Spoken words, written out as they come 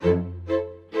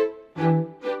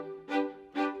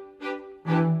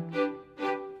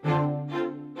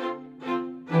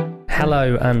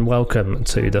Hello and welcome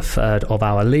to the third of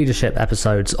our leadership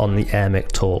episodes on the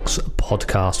AIRMIC Talks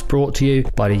podcast, brought to you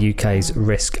by the UK's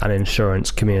risk and insurance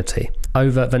community.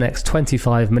 Over the next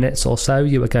 25 minutes or so,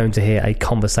 you are going to hear a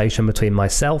conversation between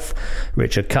myself,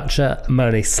 Richard Cutcher,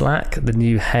 Melanie Slack, the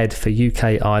new head for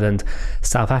UK, Ireland,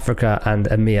 South Africa and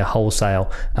EMEA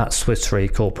Wholesale at Swiss Re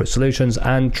Corporate Solutions,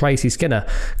 and Tracy Skinner,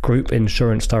 Group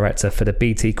Insurance Director for the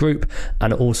BT Group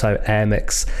and also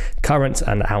AIRMIC's current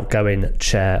and outgoing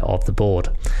chair of the board.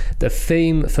 The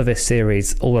theme for this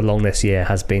series all along this year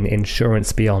has been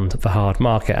insurance beyond the hard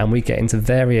market, and we get into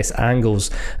various angles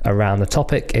around the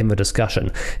topic in the discussion,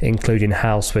 including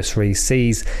how Swiss Re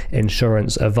sees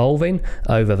insurance evolving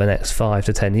over the next 5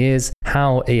 to 10 years,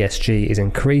 how ESG is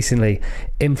increasingly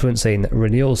influencing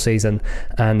renewal season,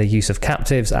 and the use of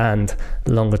captives and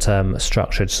longer-term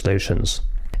structured solutions.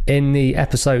 In the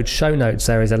episode show notes,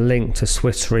 there is a link to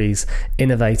Swiss Re's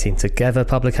Innovating Together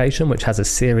publication, which has a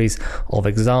series of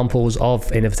examples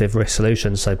of innovative risk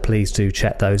solutions, so please do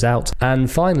check those out. And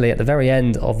finally, at the very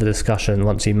end of the discussion,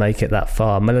 once you make it that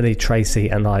far, Melanie, Tracy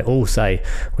and I all say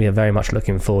we are very much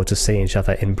looking forward to seeing each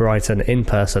other in Brighton in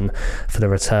person for the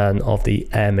return of the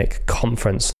AIRMIC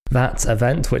conference. That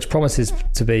event, which promises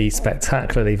to be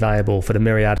spectacularly valuable for the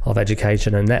myriad of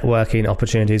education and networking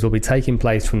opportunities, will be taking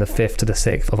place from the 5th to the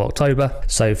 6th of October.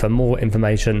 So for more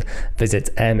information, visit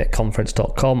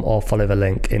airmicconference.com or follow the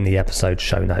link in the episode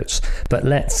show notes. But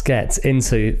let's get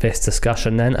into this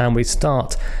discussion then, and we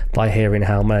start by hearing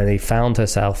how Melanie found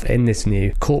herself in this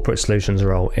new corporate solutions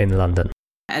role in London.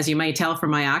 As you may tell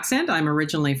from my accent, I'm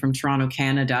originally from Toronto,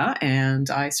 Canada, and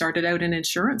I started out in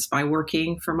insurance by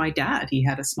working for my dad. He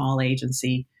had a small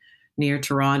agency near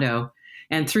Toronto.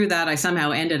 And through that, I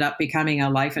somehow ended up becoming a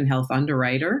life and health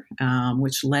underwriter,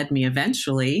 which led me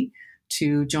eventually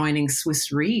to joining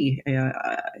Swiss Re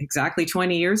exactly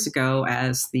 20 years ago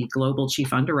as the global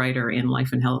chief underwriter in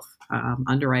life and health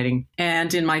underwriting.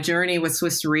 And in my journey with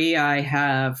Swiss Re, I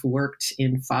have worked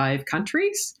in 5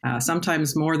 countries,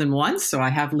 sometimes more than once. So I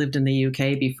have lived in the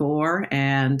UK before,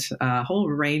 and a whole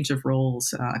range of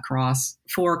roles across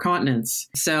 4 continents.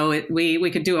 So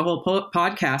we could do a whole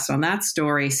podcast on that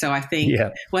story. So I think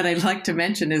what I'd like to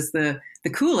mention is the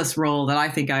coolest role that I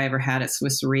think I ever had at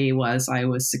Swiss Re was I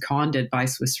was seconded by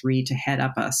Swiss Re to head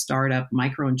up a startup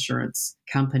microinsurance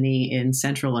company in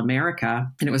Central America.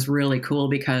 And it was really cool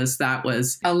because that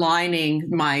was aligning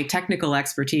my technical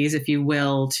expertise, if you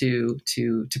will, to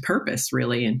purpose,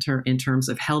 really, in terms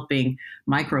of helping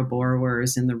micro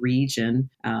borrowers in the region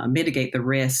mitigate the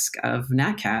risk of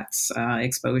NatCats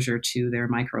exposure to their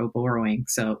micro borrowing.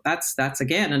 So that's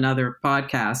again another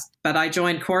podcast. But I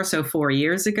joined Corso 4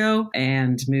 years ago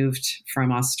and moved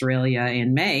from Australia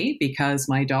in May because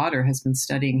my daughter has been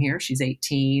studying here. She's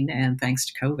 18, and thanks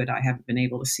to COVID, I haven't been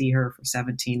able to see her for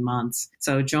 17 months.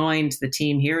 So joined the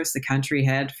team here as the country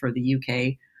head for the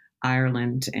UK,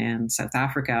 Ireland, and South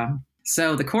Africa.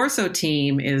 So the Corso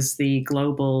team is the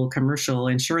global commercial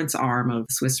insurance arm of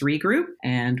Swiss Re Group,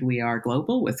 and we are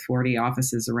global with 40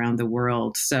 offices around the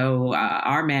world. So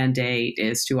our mandate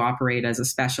is to operate as a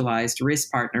specialized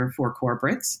risk partner for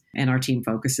corporates, and our team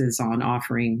focuses on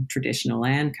offering traditional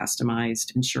and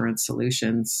customized insurance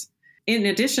solutions. In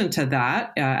addition to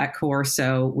that, at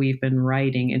Corso, we've been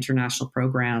writing international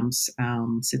programs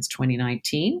since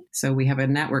 2019. So we have a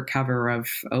network cover of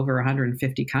over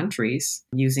 150 countries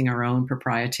using our own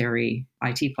proprietary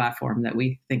IT platform that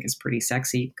we think is pretty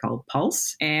sexy called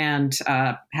Pulse. And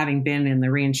having been in the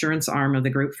reinsurance arm of the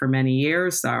group for many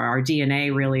years, our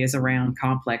DNA really is around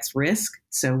complex risk.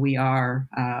 So we are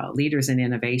leaders in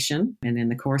innovation. And in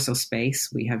the Corso space,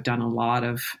 we have done a lot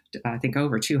of, I think,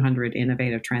 over 200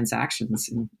 innovative transactions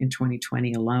in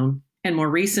 2020 alone. And more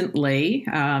recently,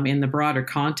 in the broader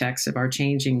context of our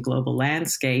changing global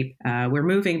landscape, we're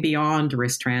moving beyond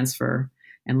risk transfer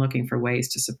and looking for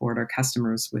ways to support our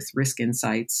customers with risk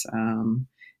insights.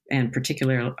 And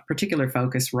particular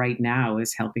focus right now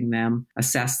is helping them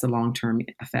assess the long-term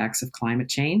effects of climate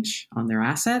change on their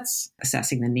assets,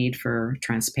 assessing the need for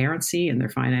transparency in their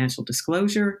financial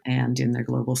disclosure and in their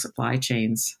global supply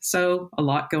chains. So a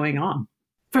lot going on.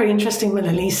 Very interesting,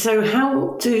 Melanie. So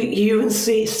how do you and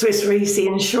Swiss Re see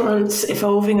insurance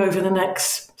evolving over the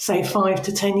next, say, 5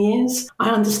 to 10 years?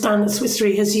 I understand that Swiss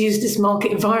Re has used this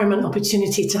market environment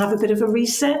opportunity to have a bit of a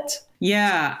reset.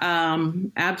 Yeah,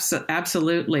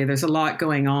 absolutely. There's a lot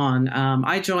going on.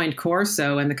 I joined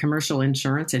Corso in the commercial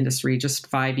insurance industry just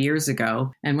 5 years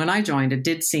ago. And when I joined, it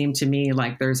did seem to me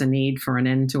like there's a need for an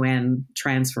end-to-end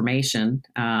transformation.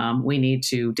 We need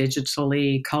to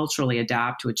digitally, culturally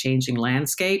adapt to a changing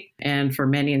landscape. And for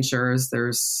many insurers, there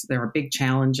are big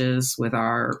challenges with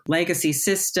our legacy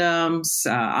systems,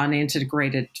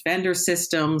 unintegrated vendor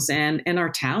systems, and our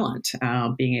talent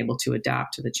being able to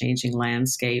adapt to the changing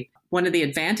landscape. One of the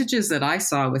advantages that I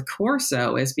saw with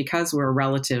Corso is because we're a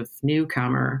relative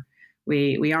newcomer,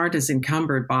 we aren't as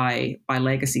encumbered by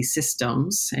legacy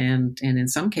systems and in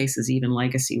some cases even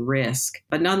legacy risk.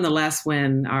 But nonetheless,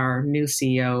 when our new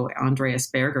CEO, Andreas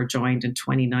Berger, joined in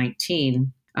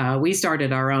 2019, we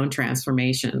started our own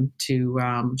transformation to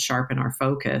sharpen our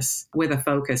focus with a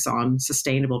focus on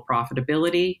sustainable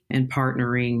profitability and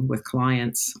partnering with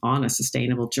clients on a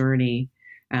sustainable journey.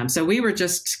 So we were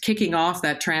just kicking off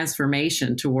that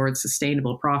transformation towards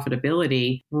sustainable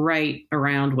profitability right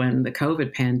around when the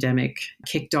COVID pandemic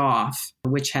kicked off,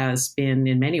 which has been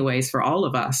in many ways for all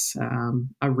of us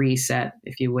a reset,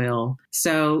 if you will.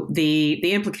 So the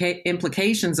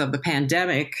implications of the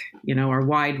pandemic, are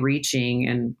wide-reaching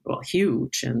and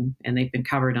huge, and they've been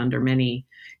covered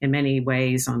in many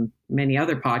ways on many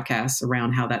other podcasts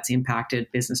around how that's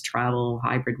impacted business travel,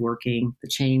 hybrid working, the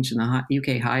change in the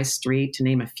UK high street, to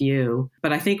name a few.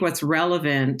 But I think what's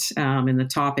relevant in the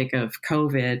topic of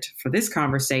COVID for this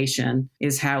conversation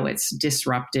is how it's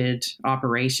disrupted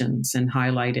operations and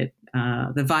highlighted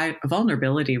the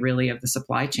vulnerability, really, of the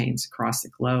supply chains across the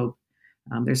globe.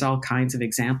 There's all kinds of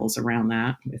examples around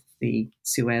that with the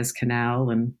Suez Canal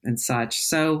and such.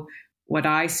 So what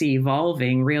I see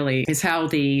evolving really is how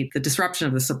the disruption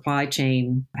of the supply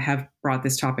chain have brought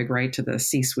this topic right to the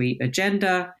C-suite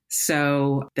agenda.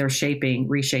 So they're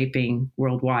reshaping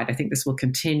worldwide. I think this will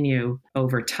continue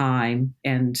over time,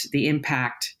 and the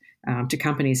impact to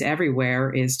companies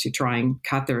everywhere is to try and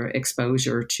cut their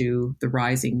exposure to the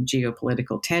rising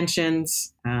geopolitical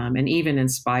tensions. And even in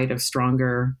spite of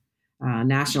stronger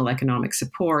national economic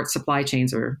support, supply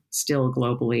chains are still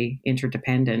globally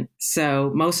interdependent.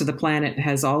 So most of the planet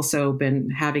has also been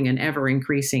having an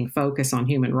ever-increasing focus on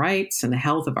human rights and the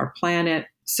health of our planet.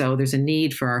 So there's a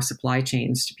need for our supply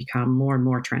chains to become more and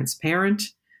more transparent.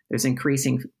 There's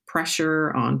increasing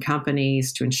pressure on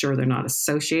companies to ensure they're not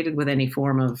associated with any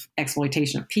form of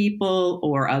exploitation of people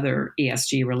or other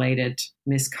ESG-related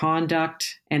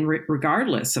misconduct. And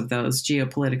regardless of those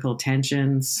geopolitical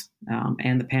tensions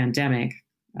and the pandemic,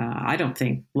 I don't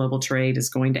think global trade is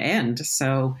going to end.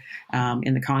 So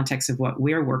in the context of what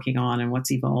we're working on and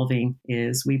what's evolving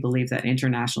is we believe that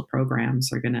international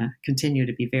programs are going to continue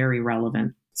to be very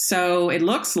relevant. So it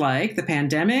looks like the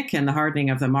pandemic and the hardening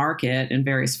of the market in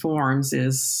various forms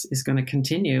is going to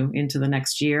continue into the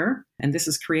next year. And this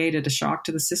has created a shock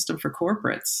to the system for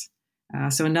corporates.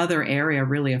 So another area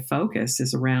really of focus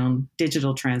is around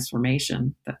digital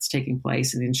transformation that's taking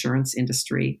place in the insurance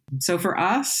industry. So for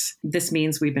us, this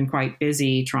means we've been quite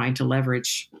busy trying to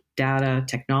leverage data,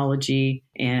 technology,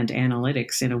 and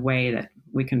analytics in a way that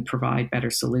we can provide better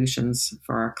solutions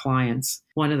for our clients.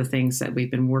 One of the things that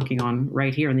we've been working on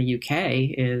right here in the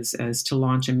UK is to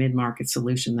launch a mid-market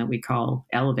solution that we call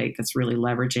Elevate, that's really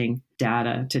leveraging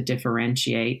data to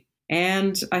differentiate.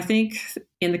 And I think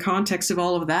in the context of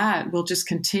all of that, we'll just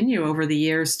continue over the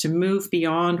years to move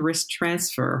beyond risk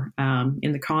transfer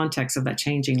in the context of that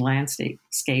changing landscape.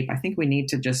 I think we need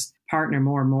to just partner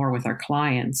more and more with our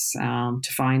clients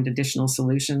to find additional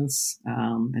solutions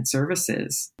and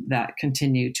services that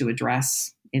continue to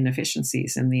address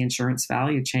inefficiencies in the insurance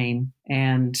value chain.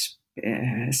 And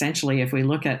essentially, if we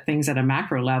look at things at a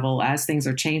macro level, as things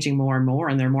are changing more and more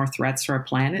and there are more threats to our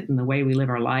planet and the way we live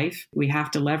our life, we have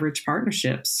to leverage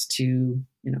partnerships to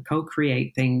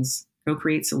co-create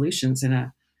solutions in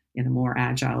a more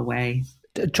agile way.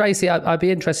 Tracy, I'd be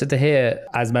interested to hear,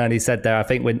 as Melanie said there, I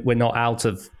think we're not out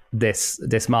of this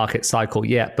market cycle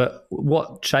yet, but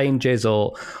what changes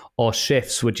or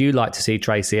shifts would you like to see,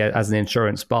 Tracy, as an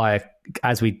insurance buyer,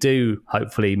 as we do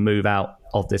hopefully move out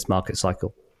of this market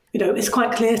cycle? It's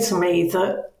quite clear to me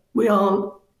that we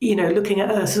aren't, looking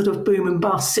at a sort of boom and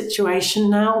bust situation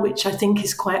now, which I think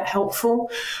is quite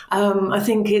helpful. I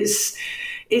think it's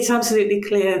absolutely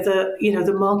clear that,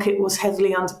 the market was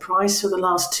heavily underpriced for the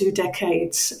last 2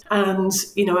 decades. And,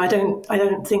 I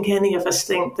don't think any of us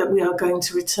think that we are going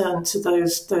to return to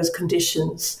those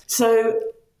conditions. So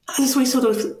as we sort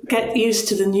of get used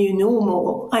to the new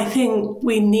normal, I think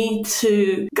we need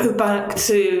to go back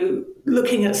to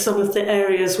looking at some of the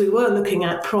areas we were looking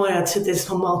at prior to this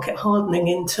market hardening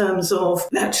in terms of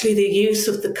actually the use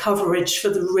of the coverage for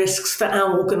the risks that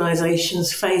our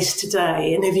organisations face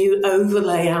today. And if you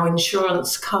overlay our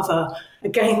insurance cover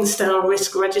against our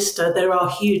risk register, there are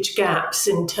huge gaps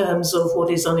in terms of what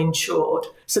is uninsured.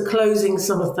 So closing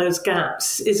some of those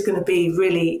gaps is going to be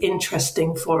really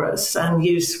interesting for us and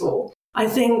useful. I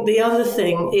think the other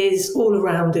thing is all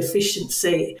around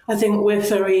efficiency. I think we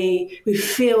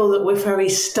feel that we're very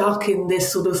stuck in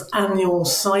this sort of annual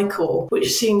cycle,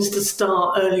 which seems to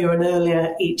start earlier and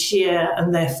earlier each year.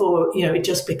 And therefore, it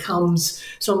just becomes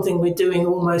something we're doing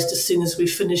almost as soon as we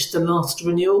finish the last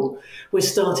renewal. We're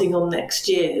starting on next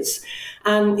year's.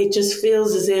 And it just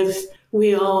feels as if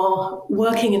we are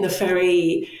working in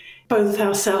a both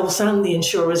ourselves and the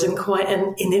insurers in quite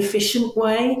an inefficient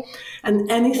way.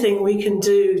 And anything we can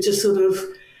do to sort of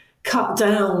cut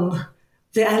down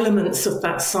the elements of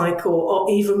that cycle, or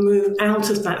even move out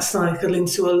of that cycle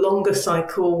into a longer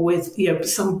cycle with,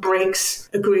 some breaks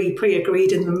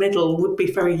pre-agreed in the middle, would be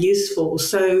very useful.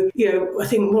 So, I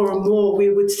think more and more we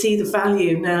would see the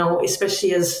value now,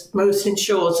 especially as most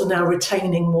insurers are now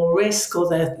retaining more risk, or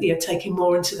they're taking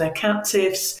more into their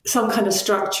captives. Some kind of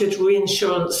structured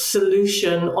reinsurance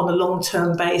solution on a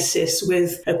long-term basis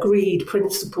with agreed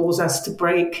principles as to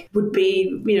break would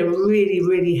be, really,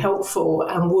 really helpful,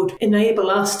 and would enable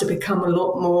us to become a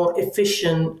lot more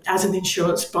efficient as an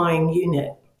insurance buying unit.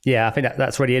 Yeah, I think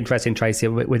that's really interesting, Tracy.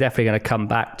 We're definitely going to come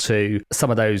back to some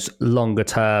of those longer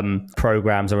term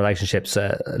programs and relationships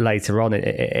later on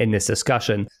in this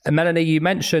discussion. And Melanie, you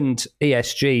mentioned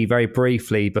ESG very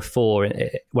briefly before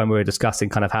when we were discussing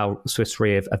kind of how Swiss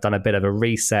Re have done a bit of a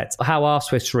reset. How are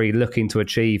Swiss Re looking to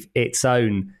achieve its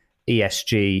own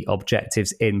ESG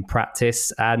objectives in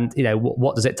practice, and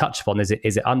what does it touch upon? Is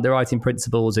it underwriting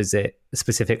principles? Is it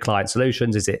specific client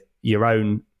solutions? Is it your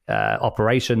own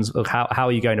operations? How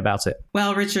are you going about it?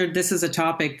 Well, Richard, this is a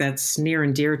topic that's near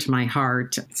and dear to my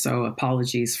heart, so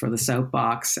apologies for the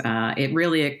soapbox. It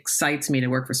really excites me to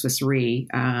work for Swiss Re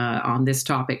on this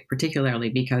topic,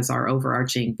 particularly because our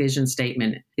overarching vision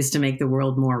statement is to make the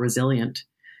world more resilient.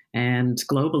 And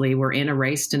globally, we're in a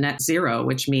race to net zero,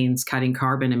 which means cutting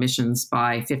carbon emissions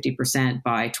by 50%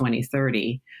 by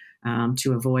 2030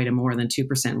 to avoid a more than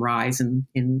 2% rise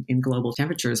in global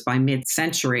temperatures by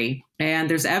mid-century.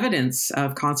 And there's evidence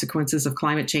of consequences of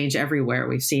climate change everywhere.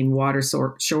 We've seen water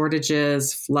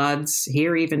shortages, floods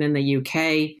here, even in the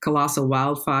UK, colossal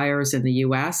wildfires in the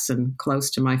US, and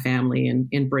close to my family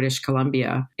in British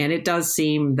Columbia. And it does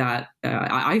seem that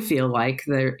I feel like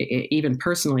even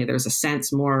personally, there's a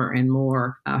sense more and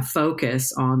more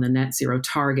focus on the net zero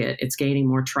target. It's gaining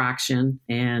more traction,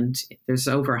 and there's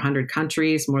over 100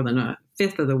 countries, more than a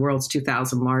fifth of the world's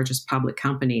 2,000 largest public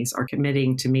companies are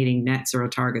committing to meeting net zero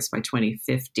targets by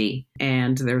 2050.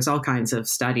 And there's all kinds of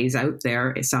studies out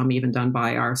there, some even done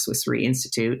by our Swiss Re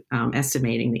Institute,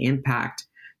 estimating the impact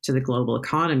to the global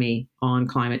economy on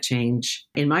climate change.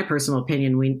 In my personal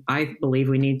opinion, I believe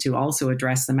we need to also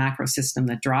address the macro system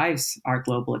that drives our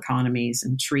global economies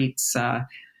and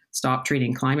stop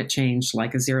treating climate change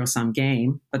like a zero-sum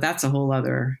game. But that's a whole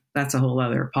other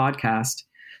podcast.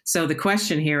 So the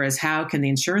question here is, how can the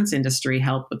insurance industry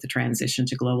help with the transition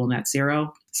to global net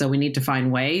zero? So we need to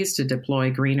find ways to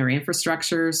deploy greener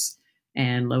infrastructures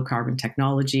and low carbon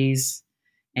technologies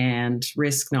and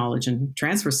risk, knowledge, and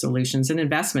transfer solutions and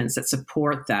investments that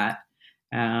support that.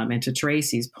 And to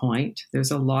Tracy's point,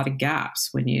 there's a lot of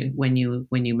gaps when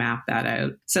you map that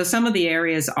out. So some of the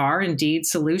areas are indeed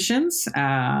solutions.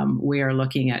 We are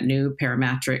looking at new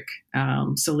parametric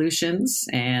solutions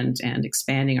and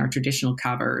expanding our traditional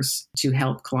covers to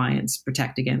help clients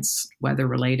protect against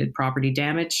weather-related property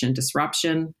damage and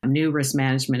disruption. New risk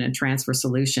management and transfer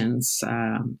solutions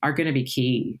are going to be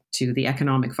key to the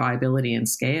economic viability and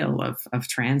scale of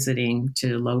transiting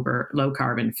to low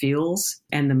carbon fuels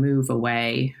and the move away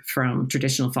from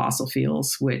traditional fossil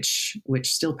fuels, which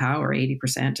still power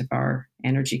 80% of our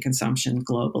energy consumption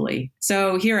globally.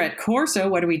 So here at Corso,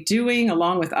 what are we doing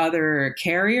along with other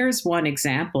carriers? One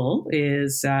example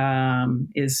is our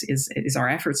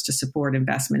efforts to support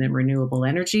investment in renewable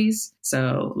energies.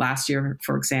 So last year,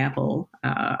 for example,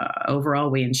 overall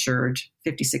we insured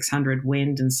 5,600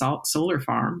 wind and solar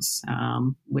farms,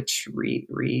 which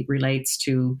relates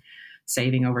to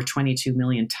saving over 22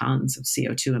 million tons of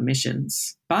CO2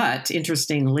 emissions. But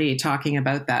interestingly, talking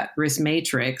about that risk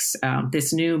matrix,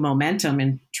 this new momentum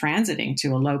in transiting to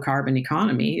a low carbon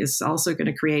economy is also going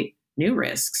to create new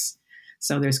risks.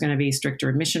 So there's going to be stricter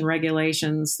emission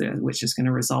regulations, which is going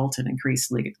to result in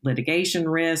increased litigation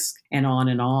risk, and on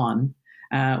and on.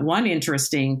 One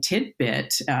interesting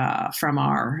tidbit from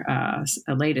our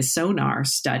latest Sonar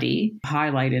study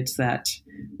highlighted that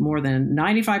more than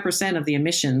 95% of the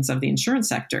emissions of the insurance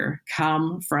sector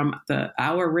come from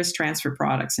our risk transfer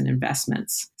products and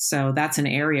investments. So that's an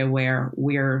area where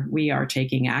we are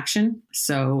taking action.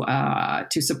 So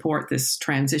to support this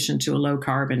transition to a low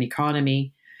carbon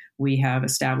economy, we have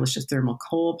established a thermal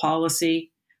coal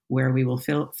policy. where we will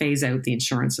phase out the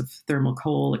insurance of thermal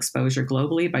coal exposure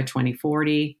globally by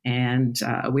 2040. And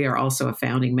we are also a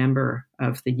founding member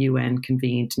of the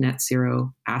UN-convened Net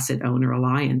Zero Asset Owner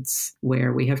Alliance,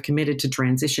 where we have committed to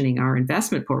transitioning our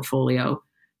investment portfolio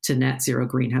to net zero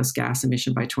greenhouse gas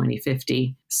emission by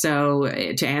 2050. So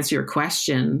to answer your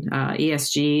question,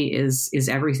 ESG is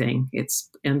everything. It's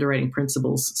underwriting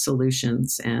principles,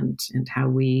 solutions, and how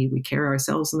we carry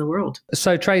ourselves in the world.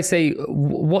 So Tracy,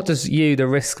 what does you, the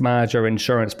risk manager,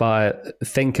 insurance buyer,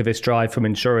 think of this drive from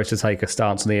insurers to take a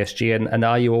stance on ESG? And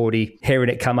are you already hearing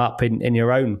it come up in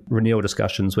your own renewal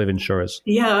discussions with insurers?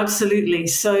 Yeah, absolutely.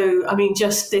 So, I mean,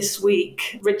 just this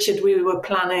week, Richard, we were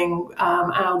planning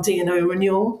our D&O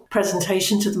renewal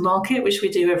presentation to the market, which we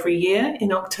do every year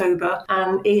in October.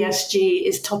 And ESG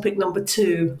is topic number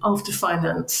 2 after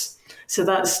finance. So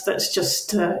that's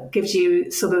just gives you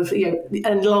sort of,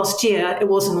 and last year it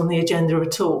wasn't on the agenda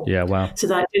at all. Yeah, wow. So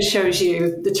that just shows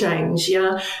you the change,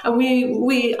 yeah. And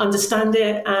we understand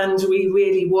it and we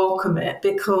really welcome it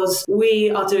because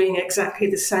we are doing exactly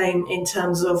the same in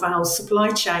terms of our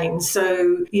supply chain.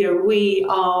 So, we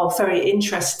are very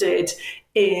interested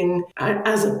in,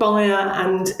 as a buyer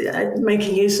and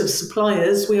making use of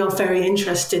suppliers, we are very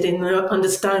interested in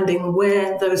understanding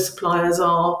where those suppliers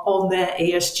are on their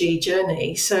ESG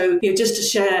journey. So, just to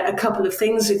share a couple of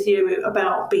things with you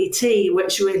about BT,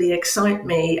 which really excite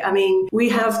me. I mean, we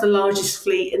have the largest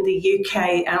fleet in the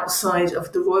UK outside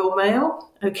of the Royal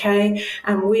Mail, okay?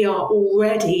 And we are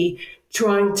already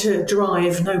trying to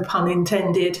drive, no pun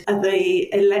intended,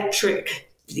 the electric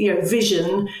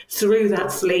vision through that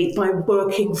fleet by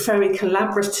working very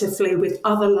collaboratively with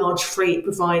other large fleet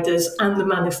providers and the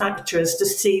manufacturers to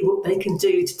see what they can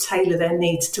do to tailor their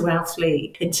needs to our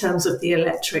fleet in terms of the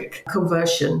electric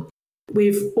conversion.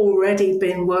 We've already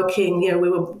been working,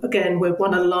 we're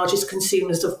one of the largest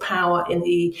consumers of power in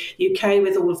the UK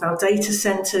with all of our data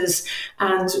centres,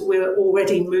 and we're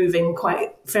already moving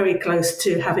very close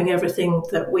to having everything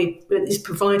that is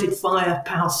provided via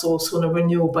Power Source on a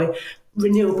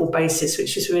renewable basis,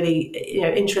 which is really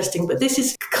interesting. But this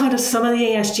is kind of some of the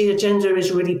ESG agenda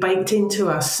is really baked into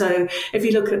us. So if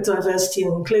you look at diversity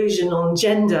and inclusion on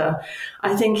gender,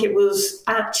 I think it was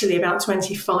actually about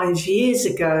 25 years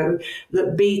ago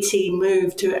that BT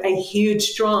moved to a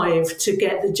huge drive to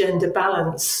get the gender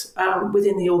balance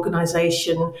within the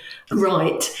organisation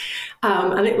right.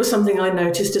 And it was something I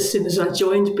noticed as soon as I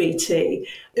joined BT.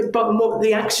 But what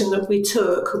the action that we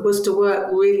took was to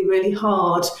work really, really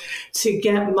hard to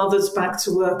get mothers back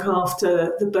to work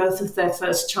after the birth of their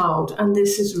first child. And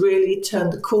this has really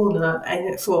turned the corner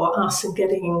for us in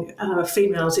getting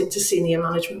females into senior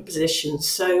management positions.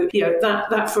 So,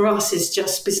 that for us is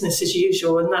just business as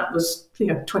usual. And that was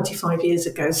 25 years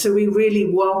ago. So we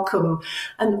really welcome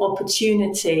an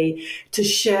opportunity to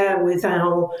share with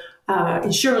our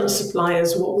insurance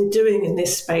suppliers what we're doing in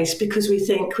this space, because we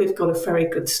think we've got a very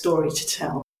good story to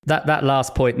tell. That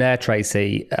last point there,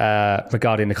 Tracy,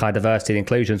 regarding the kind of diversity and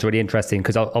inclusion is really interesting,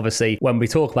 because obviously when we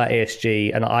talk about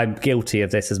ESG, and I'm guilty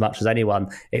of this as much as anyone,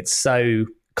 it's so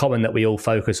common that we all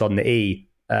focus on the E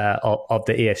of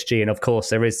the ESG. And of course,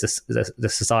 there is the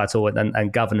societal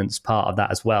and governance part of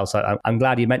that as well. So I'm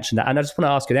glad you mentioned that. And I just want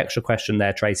to ask you an extra question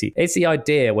there, Tracy. Is the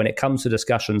idea when it comes to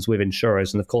discussions with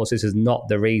insurers, and of course, this is not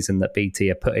the reason that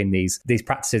BT are putting these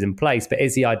practices in place, but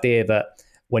is the idea that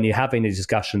when you're having these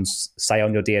discussions, say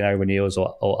on your D&O renewals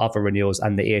or other renewals,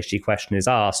 and the ESG question is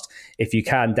asked, if you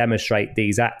can demonstrate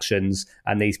these actions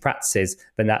and these practices,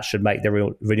 then that should make the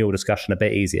renewal discussion a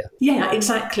bit easier. Yeah,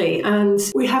 exactly. And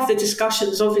we have the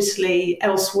discussions obviously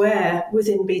elsewhere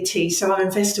within BT. So our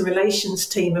investor relations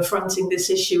team are fronting this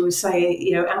issue with,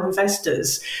 say, our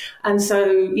investors. And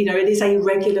so, it is a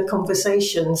regular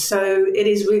conversation. So it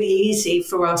is really easy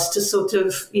for us to sort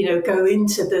of, go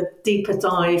into the deeper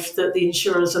dive that the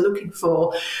insurers are looking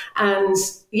for. And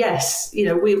yes,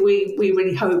 we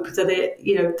really hope that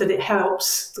it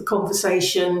helps the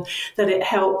conversation, that it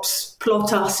helps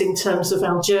plot us in terms of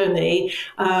our journey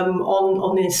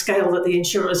on the scale that the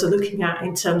insurers are looking at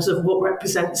in terms of what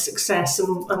represents success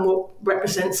and what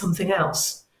represents something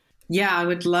else. Yeah, I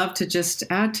would love to just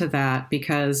add to that,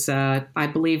 because I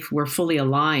believe we're fully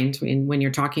aligned when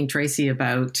you're talking, Tracy,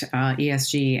 about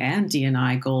ESG and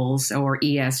D&I goals, or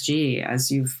ESG,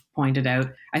 as you've pointed out.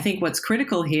 I think what's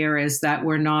critical here is that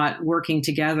we're not working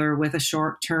together with a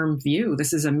short-term view.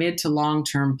 This is a mid to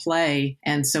long-term play.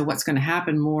 And so what's going to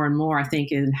happen more and more, I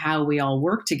think, in how we all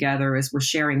work together is we're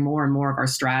sharing more and more of our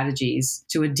strategies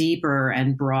to a deeper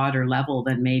and broader level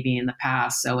than maybe in the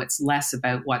past. So it's less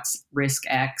about what's risk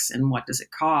X and what does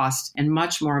it cost, and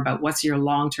much more about what's your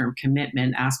long-term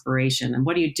commitment, aspiration, and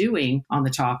what are you doing on the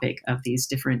topic of these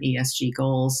different ESG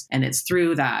goals. And it's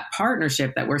through that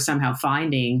partnership that we're somehow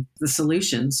finding the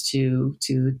solutions to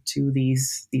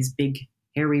these big,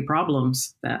 hairy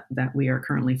problems that we are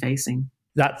currently facing.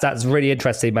 That's really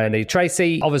interesting, Melanie.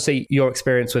 Tracy, obviously your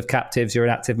experience with captives, you're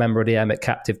an active member of the EMIC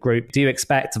Captive Group. Do you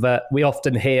expect that we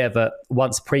often hear that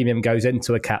once premium goes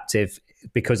into a captive,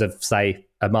 because of, say,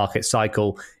 a market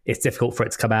cycle, it's difficult for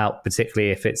it to come out,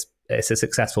 particularly if it's a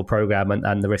successful program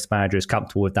and the risk manager is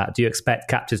comfortable with that? Do you expect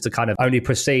captives to kind of only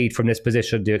proceed from this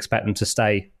position? Do you expect them to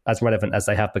stay as relevant as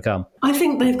they have become? I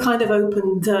think they've kind of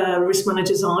opened risk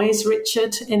managers' eyes,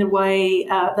 Richard, in a way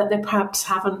that they perhaps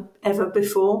haven't ever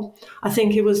before. I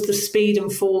think it was the speed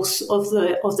and force of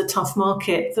the tough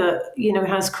market that,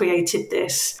 has created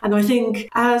this. And I think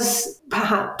as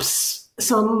perhaps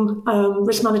some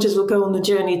risk managers will go on the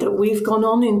journey that we've gone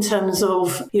on in terms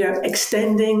of,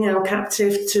 extending our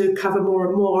captive to cover more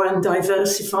and more and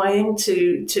diversifying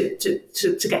to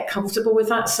get comfortable with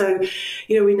that. So,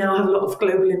 we now have a lot of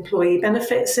global employee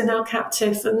benefits in our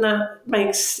captive, and that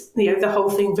makes, the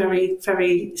whole thing very,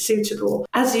 very suitable.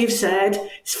 As you've said,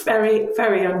 it's very,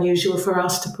 very unusual for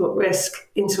us to put risk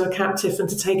into a captive and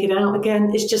to take it out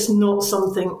again. It's just not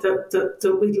something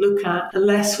that we look at,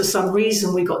 unless for some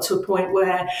reason we got to a point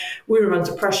where we were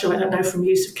under pressure, I don't know, from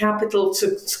use of capital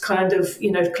to kind of,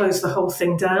 close the whole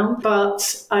thing down.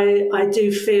 But I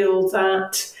do feel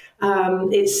that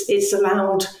it's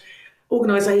allowed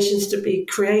organisations to be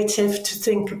creative, to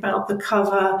think about the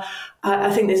cover.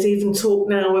 I think there's even talk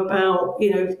now about,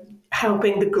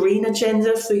 helping the green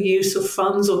agenda for use of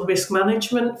funds on risk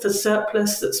management for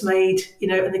surplus that's made,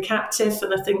 in the captive.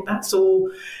 And I think that's all,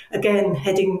 again,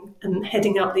 heading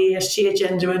up the ESG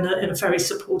agenda in a very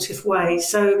supportive way.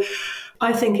 So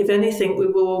I think, if anything, we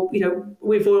will,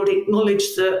 we've already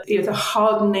acknowledged that, the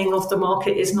hardening of the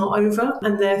market is not over.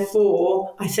 And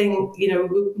therefore, I think,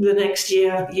 the next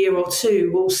year or two,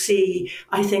 we'll see,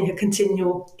 I think, a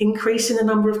continual increase in the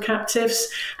number of captives.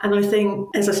 And I think,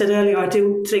 as I said earlier, I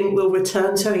do think we'll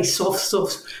return to a soft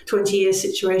 20-year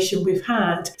situation we've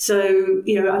had. So,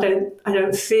 I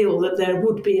don't feel that there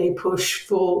would be a push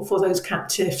for those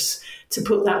captives to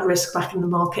put that risk back in the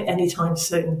market anytime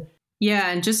soon.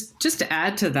 Yeah, and just to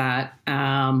add to that,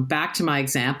 back to my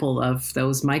example of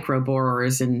those micro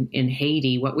borrowers in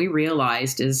Haiti, what we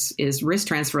realized is risk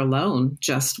transfer alone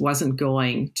just wasn't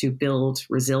going to build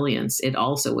resilience. It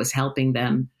also was helping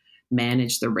them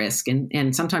manage the risk.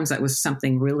 And sometimes that was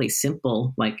something really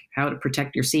simple, like how to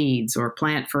protect your seeds or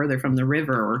plant further from the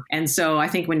river. And so I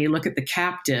think when you look at the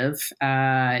captive,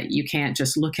 you can't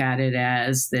just look at it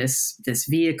as this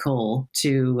vehicle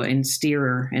to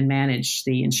steer and manage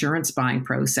the insurance buying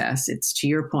process. It's, to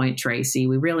your point, Tracy,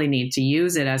 we really need to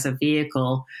use it as a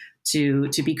vehicle to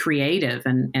be creative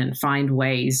and find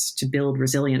ways to build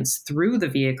resilience through the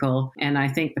vehicle. And I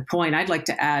think the point I'd like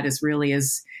to add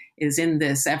is in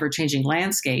this ever-changing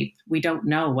landscape, we don't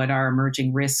know what our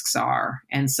emerging risks are.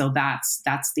 And so that's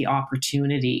the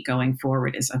opportunity going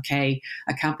forward is, okay,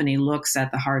 a company looks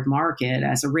at the hard market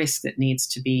as a risk that needs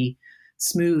to be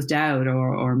smoothed out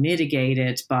or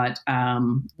mitigated, but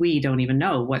we don't even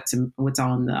know what's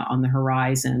on the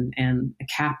horizon. And a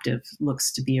captive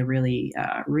looks to be a really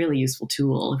useful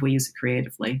tool if we use it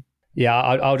creatively. Yeah,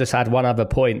 I'll just add one other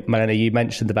point, Melanie. You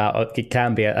mentioned about it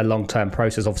can be a long-term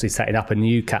process, obviously setting up a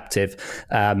new captive.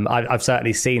 I've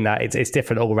certainly seen that. It's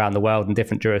different all around the world in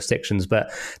different jurisdictions,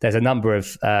 but there's a number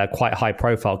of quite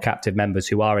high-profile captive members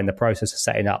who are in the process of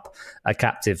setting up a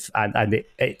captive, and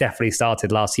it definitely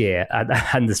started last year.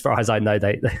 And as far as I know,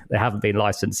 they haven't been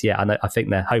licensed yet. I think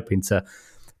they're hoping to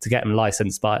get them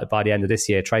licensed by the end of this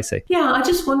year. Tracy? Yeah, I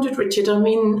just wondered, Richard,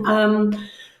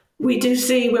 we do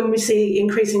see, when we see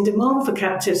increasing demand for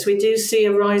captives, we do see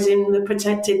a rise in the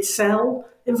protected cell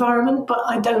environment, but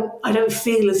I don't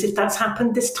feel as if that's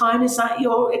happened this time. Is that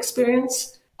your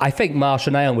experience? I think Marsh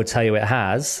 & Aon would tell you it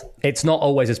has. It's not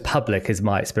always as public as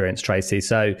my experience, Tracy.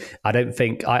 So I don't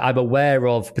think I'm aware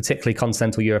of particularly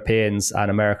continental Europeans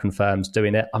and American firms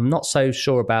doing it. I'm not so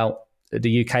sure about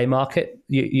the UK market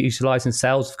utilising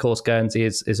cells. Of course, Guernsey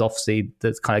is obviously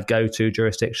the kind of go-to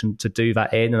jurisdiction to do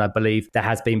that in. And I believe there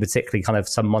has been particularly kind of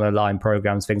some monoline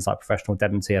programs, things like professional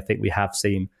indemnity. I think we have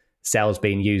seen cells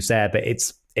being used there, but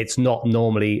it's it's not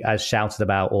normally as shouted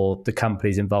about, or the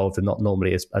companies involved are not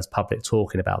normally as public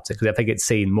talking about it, because I think it's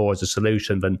seen more as a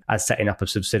solution than as setting up a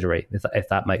subsidiary, if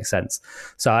that makes sense.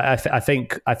 So I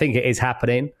think it is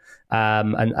happening.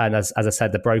 And as I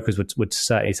said, the brokers would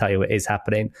certainly tell you it is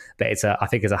happening, but I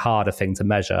think it's a harder thing to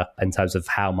measure in terms of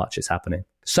how much it's happening.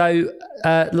 So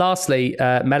lastly,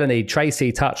 Melanie,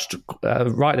 Tracy touched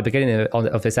right at the beginning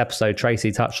of this episode,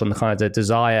 Tracy touched on the kind of the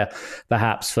desire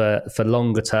perhaps for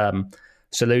longer term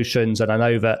solutions. And I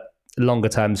know that longer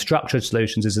term structured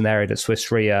solutions is an area that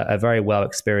Swiss Re are very well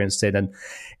experienced in. And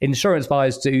insurance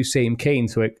buyers do seem keen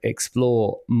to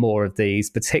explore more of these,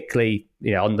 particularly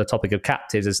on the topic of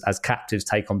captives, as captives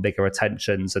take on bigger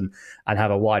retentions and have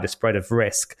a wider spread of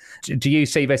risk. Do you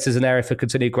see this as an area for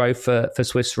continued growth for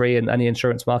Swiss Re and the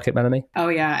insurance market, Melanie? Oh,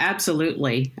 yeah,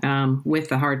 absolutely. With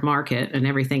the hard market and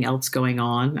everything else going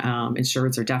on,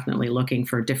 insurers are definitely looking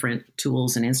for different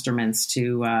tools and instruments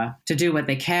to do what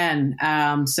they can.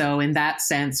 So in that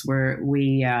sense,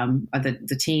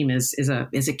 the team is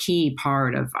a key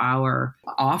part of our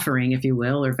offering, if you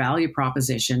will, or value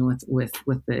proposition with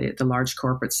the large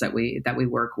corporates that we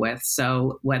work with.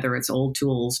 So whether it's old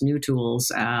tools, new tools,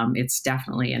 it's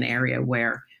definitely an area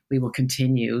where we will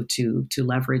continue to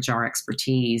leverage our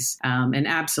expertise. And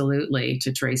absolutely,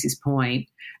 to Tracy's point,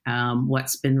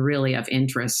 what's been really of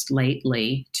interest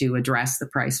lately to address the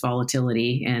price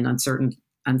volatility and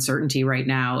uncertainty right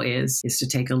now is to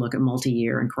take a look at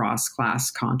multi-year and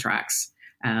cross-class contracts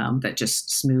that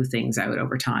just smooth things out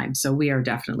over time. So we are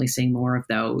definitely seeing more of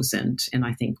those, and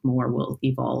I think more will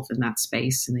evolve in that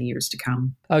space in the years to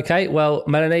come. Okay, well,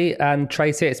 Melanie and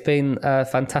Tracy, it's been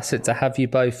fantastic to have you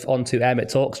both onto AIRMIT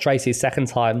Talks. Tracy's second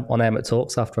time on AIRMIT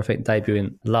Talks after, I think,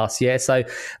 debuting last year. So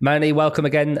Melanie, welcome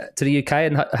again to the UK,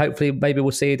 and hopefully maybe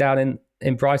we'll see you down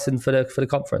in Brighton for the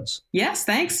conference. Yes,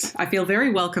 thanks. I feel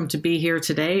very welcome to be here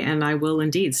today, and I will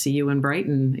indeed see you in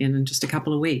Brighton in just a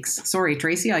couple of weeks. Sorry,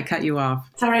 Tracy, I cut you off.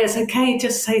 Sorry, it's okay.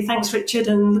 Just say thanks, Richard,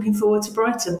 and looking forward to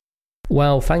Brighton.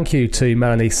 Well, thank you to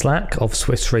Melanie Slack of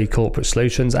Swiss Re Corporate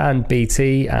Solutions and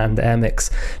BT and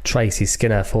AIRMIC's Tracy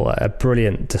Skinner for a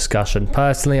brilliant discussion.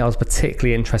 Personally, I was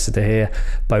particularly interested to hear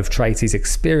both Tracy's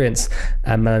experience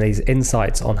and Melanie's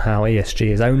insights on how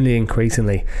ESG is only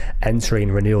increasingly entering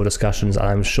renewal discussions, and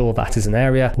I'm sure that is an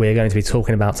area we're going to be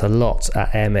talking about a lot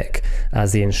at AIRMIC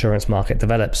as the insurance market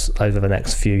develops over the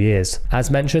next few years. As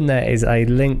mentioned, there is a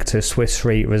link to Swiss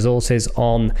Re resources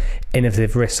on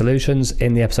innovative risk solutions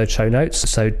in the episode show notes,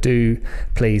 so do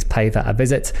please pay that a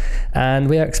visit. And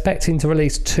we are expecting to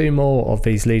release 2 more of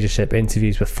these leadership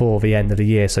interviews before the end of the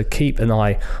year, so keep an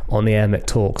eye on the AIRMIT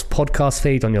Talks podcast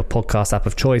feed on your podcast app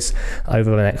of choice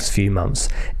over the next few months.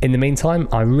 In the meantime,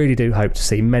 I really do hope to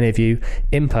see many of you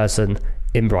in person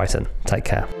in Brighton. Take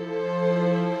care.